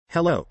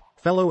Hello,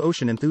 fellow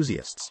ocean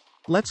enthusiasts.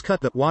 Let's cut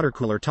the water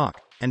cooler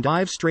talk and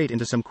dive straight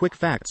into some quick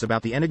facts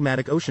about the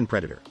enigmatic ocean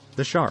predator,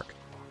 the shark.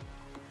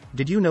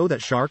 Did you know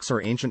that sharks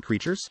are ancient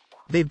creatures?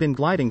 They've been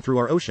gliding through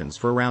our oceans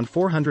for around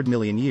 400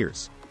 million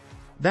years.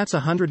 That's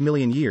 100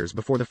 million years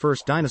before the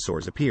first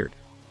dinosaurs appeared.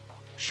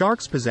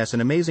 Sharks possess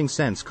an amazing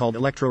sense called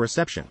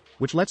electroreception,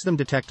 which lets them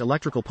detect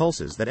electrical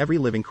pulses that every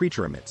living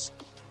creature emits.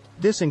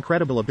 This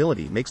incredible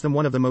ability makes them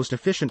one of the most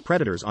efficient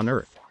predators on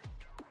Earth.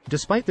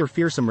 Despite their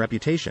fearsome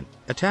reputation,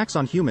 attacks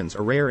on humans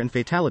are rare and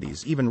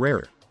fatalities even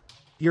rarer.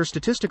 You're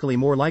statistically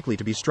more likely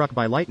to be struck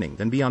by lightning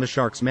than be on a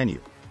shark's menu.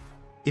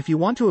 If you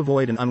want to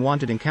avoid an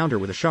unwanted encounter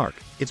with a shark,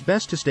 it's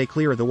best to stay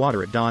clear of the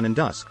water at dawn and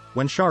dusk,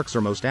 when sharks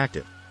are most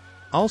active.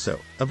 Also,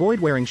 avoid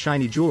wearing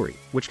shiny jewelry,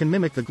 which can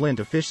mimic the glint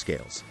of fish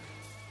scales.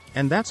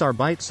 And that's our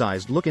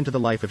bite-sized look into the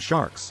life of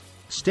sharks.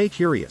 Stay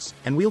curious,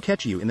 and we'll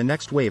catch you in the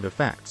next wave of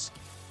facts.